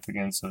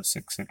significance of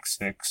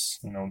 666.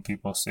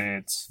 People say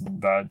it's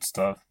bad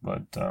stuff,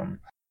 but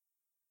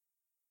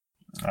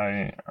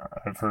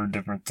I've heard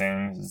different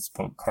things. It's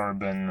about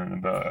carbon and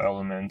about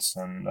elements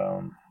and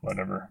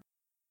whatever.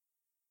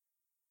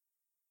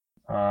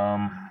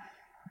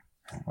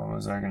 What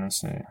was I gonna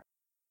say?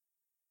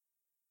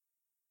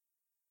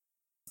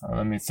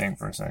 Let me think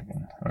for a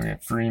second. Okay,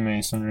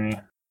 Freemasonry.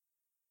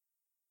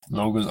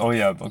 Logos. Oh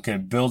yeah, okay,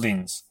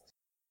 buildings.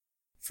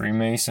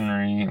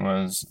 Freemasonry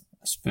was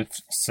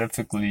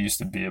specifically used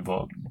to be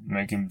about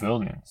making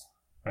buildings,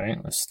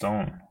 right, with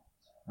stone.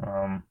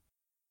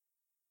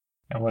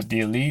 And what the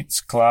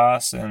elites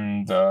class,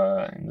 and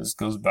this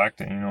goes back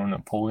to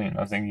Napoleon.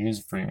 I think he was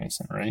a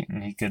Freemason, right?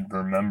 And he could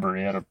remember.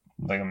 He had a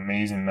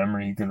amazing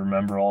memory. He could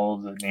remember all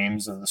the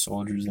names of the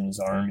soldiers in his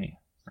army,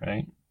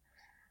 right?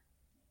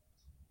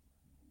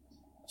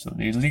 So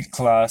the elite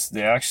class,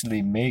 they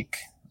actually make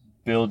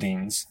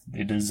buildings.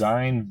 They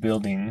design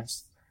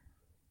buildings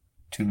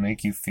to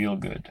make you feel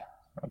good.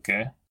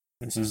 Okay,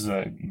 this is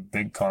a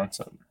big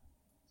concept.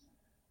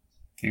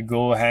 If you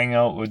go hang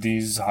out with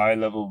these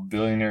high-level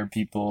billionaire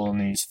people in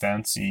these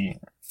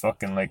fancy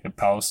fucking like the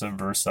Palace of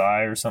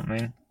Versailles or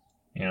something,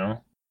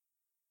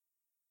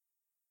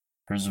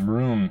 there's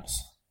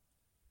rooms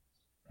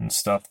and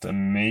stuff to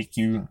make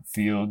you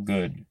feel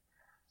good.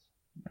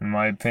 In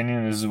my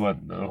opinion, this is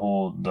what the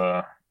whole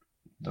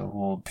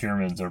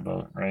pyramids are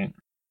about, right?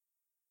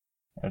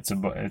 It's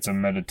a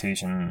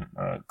meditation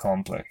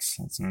complex.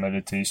 It's a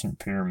meditation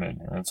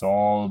pyramid, and it's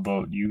all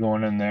about you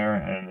going in there,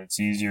 and it's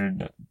easier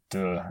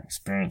to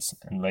experience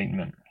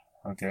enlightenment.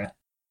 Okay,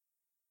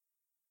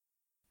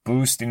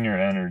 boosting your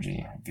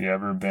energy. If you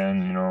ever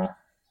been,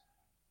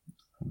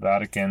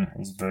 Vatican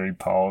is very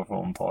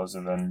powerful and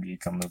positive energy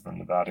coming from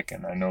the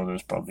Vatican. I know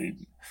there's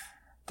probably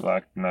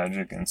black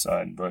magic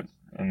inside, but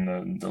in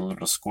the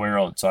little square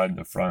outside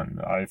the front,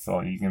 I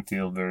felt you can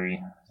feel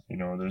very.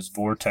 There's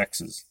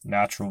vortexes,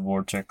 natural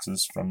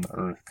vortexes from the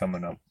earth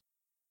coming up.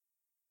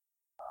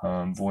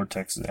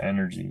 Vortexes,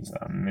 energies.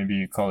 Maybe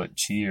you call it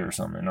chi or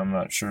something. I'm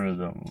not sure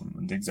the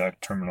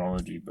exact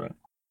terminology, but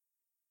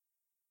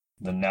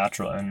the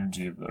natural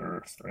energy of the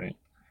earth, right?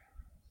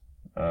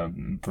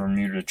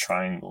 Bermuda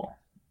Triangle.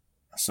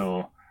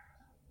 So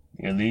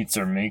the elites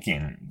are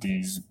making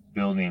these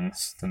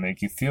buildings to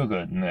make you feel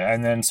good.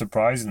 And then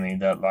surprisingly,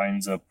 that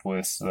lines up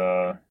with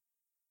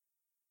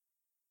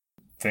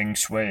Feng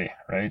Shui,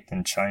 right?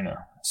 In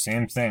China.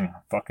 Same thing,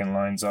 fucking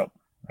lines up,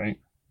 right?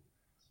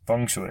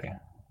 Feng Shui.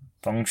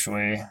 Feng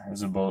Shui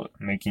is about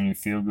making you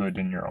feel good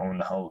in your own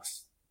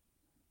house,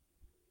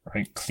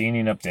 right?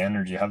 Cleaning up the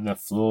energy, have the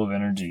flow of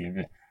energy.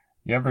 If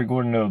you ever go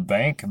into a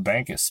bank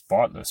is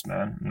spotless,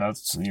 man. And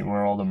that's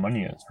where all the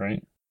money is,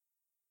 right?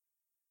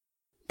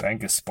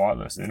 Bank is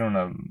spotless. They don't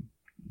have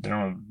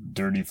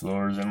dirty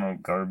floors. They don't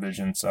have garbage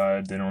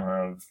inside. They don't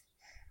have,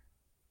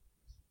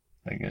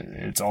 like,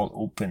 it's all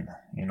open,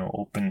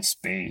 open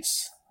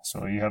space.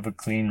 So you have a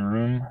clean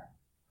room,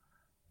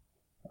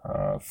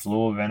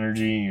 flow of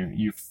energy.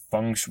 You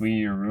feng shui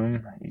your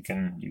room. It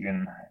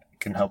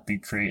can help you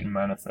create and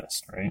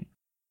manifest, right?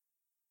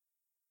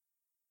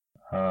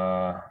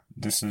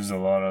 This is a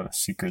lot of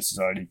secret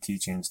society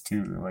teachings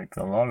too. Like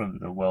a lot of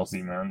the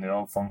wealthy, man, they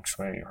all feng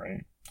shui,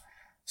 right?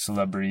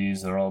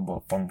 Celebrities, they're all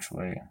about feng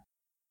shui.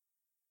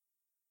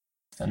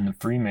 And the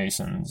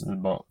Freemasons is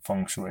about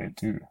feng shui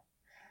too.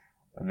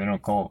 They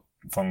don't call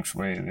it feng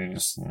shui, they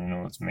just,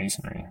 it's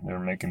masonry. They're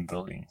making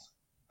buildings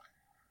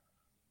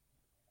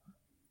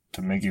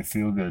to make you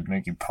feel good,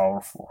 make you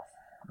powerful,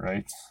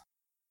 right?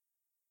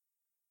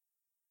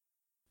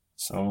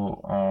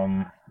 So,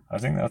 I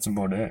think that's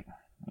about it,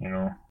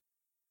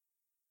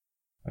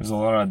 There's a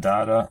lot of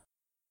data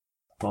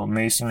about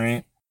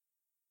masonry.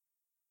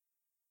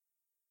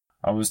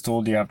 I was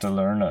told you have to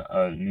learn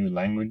a new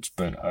language,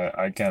 but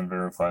I can't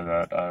verify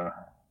that.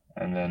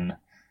 And then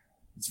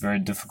it's very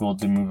difficult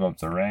to move up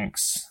the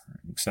ranks,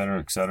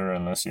 etc.,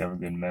 unless you have a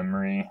good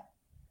memory.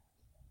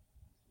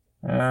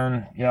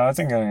 And yeah, I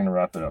think I'm going to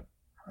wrap it up.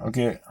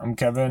 Okay, I'm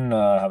Kevin.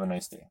 Have a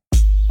nice day.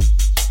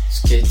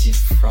 Skitty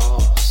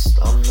Frost,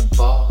 I'm the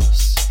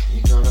boss.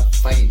 You gonna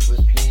fight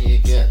with me, you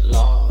get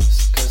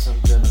lost. Cause I'm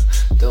gonna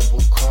double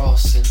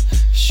cross and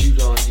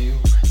shoot on you.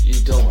 You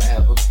don't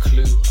have a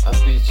clue. I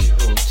beat your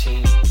whole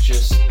team,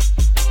 just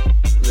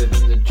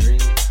living the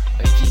dream.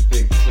 I keep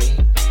it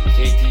clean.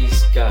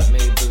 KT's got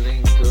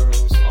Maybelline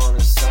girls on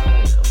his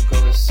side. I'm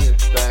gonna sit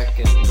back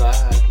and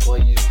ride while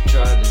you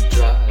try to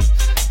drive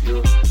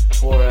your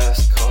poor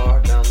ass car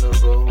down the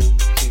road.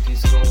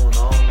 KT's going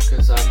on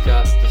cause I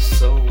got the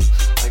soul.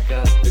 I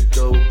got the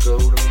go-go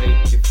to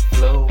make you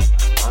flow.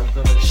 I'm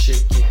gonna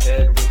shake your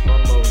head with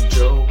my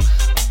mojo.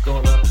 I'm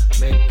gonna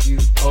make you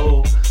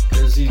pull,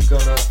 cause you're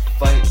gonna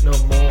fight no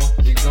more.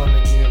 You're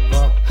gonna give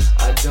up.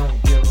 I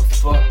don't give a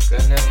fuck.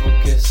 I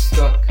never get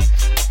stuck.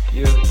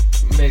 You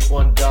make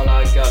 $1,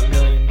 I got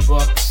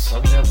 $1,000,000.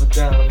 I'm never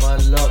down on my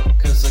luck,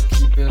 cause I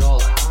keep it all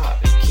hot.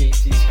 And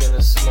KT's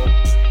gonna smoke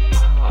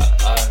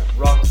hot. I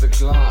rock the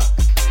Glock,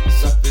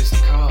 suck this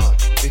cock.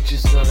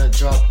 Bitches gonna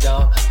drop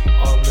down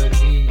on their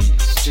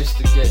knees just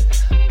to get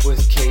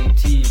with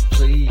KT,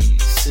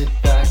 please. Sit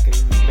back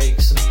and make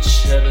some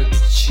cheddar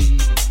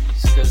cheese,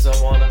 cause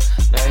I want a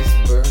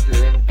nice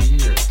burger and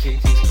beer.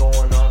 KT's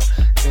going on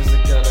cause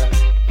they're gonna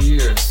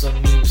hear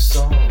some new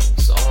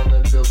songs on the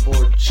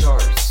Billboard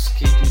charts.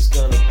 KT's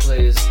gonna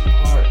play his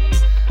part.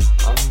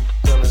 I'm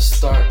gonna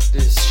start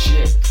this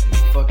shit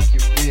and fuck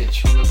your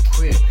bitch real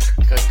quick.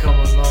 I come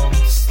along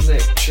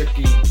slick,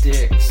 tricky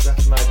dick, suck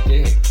my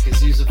dick,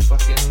 cause you's a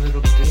fucking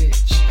little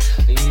bitch.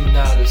 And you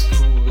not as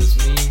cool as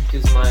me,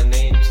 cause my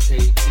name's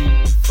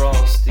KT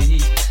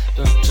Frosty.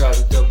 Don't try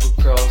to double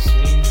cross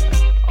me,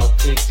 I'll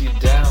take you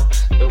down.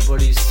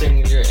 Nobody's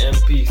singing your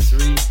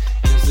MP3,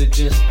 cause they're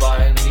just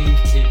buying me.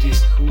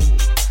 KT's cool,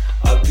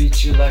 I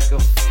beat you like a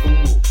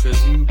fool,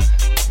 cause you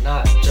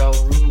not Ja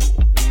Rule.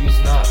 You's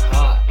not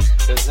hot,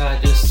 cause I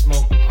just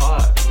smoke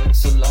pot,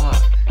 rinse a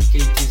lot.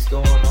 KT's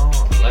going on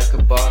like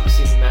a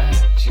boxing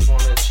match. You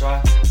wanna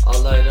try? I'll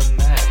light a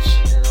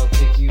match and I'll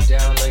take you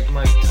down like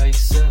Mike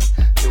Tyson.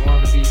 You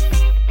wanna be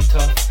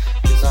tough?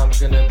 Cause I'm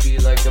gonna be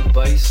like a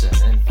bison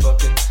and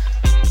fucking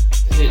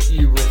hit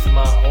you with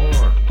my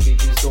horn.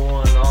 KT's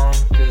going on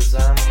cause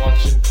I'm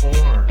watching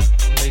porn.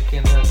 I'm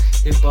making a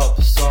hip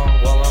hop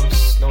song while I'm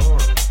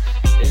snoring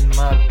in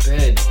my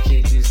bed.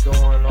 KT's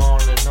going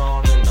on and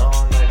on and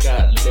on. I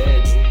got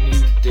lead when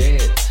you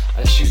dead.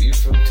 I shoot you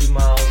from 2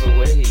 miles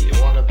away. You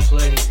wanna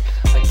play?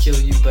 I kill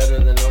you better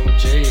than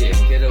OJ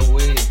and get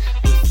away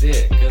with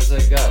it, cause I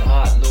got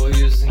hot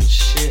lawyers and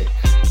shit.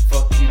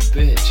 Fuck you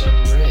bitch,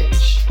 I'm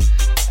rich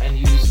and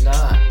you's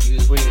not.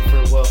 You's waiting for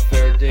a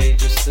welfare day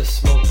just to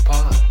smoke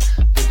pot,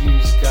 but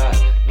you's got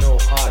no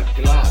hot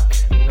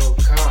Glock, no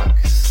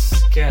cocks.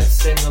 Can't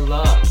sing a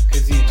lot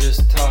cause you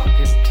just talk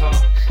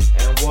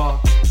and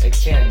walk and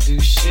can't do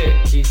shit.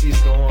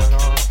 KT's going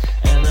on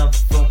and I'm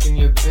fucking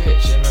your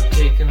bitch and I'm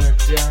taking her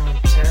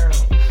downtown.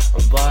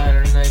 I'm buying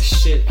her nice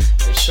shit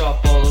and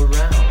shop all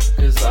around,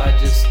 cause I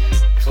just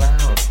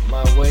clown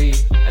my way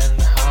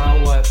and how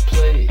I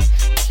play.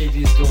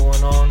 KT's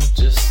going on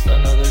just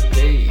another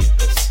day.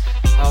 That's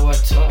how I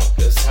talk,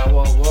 that's how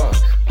I walk.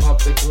 Pop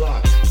the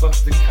Glock, fuck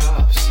the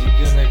cops. You're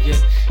gonna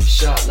get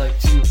shot like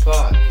Tupac.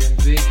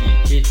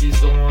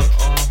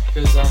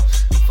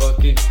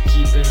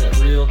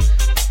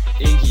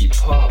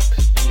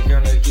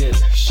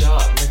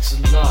 shot, mix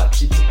a lot,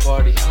 keep the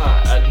party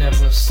hot. I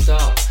never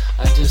stop.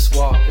 I just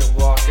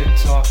walking,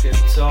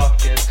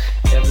 talking.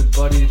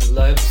 Everybody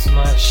loves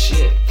my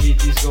shit.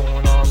 Kiki's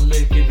going on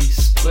lickety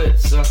split,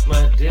 suck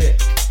my dick,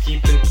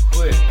 keep it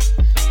quick.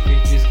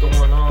 Kiki's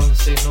going on,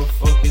 this ain't no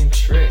fucking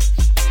trick,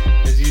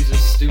 'cause you's a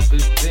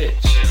stupid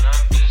bitch. And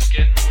I'm just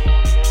getting more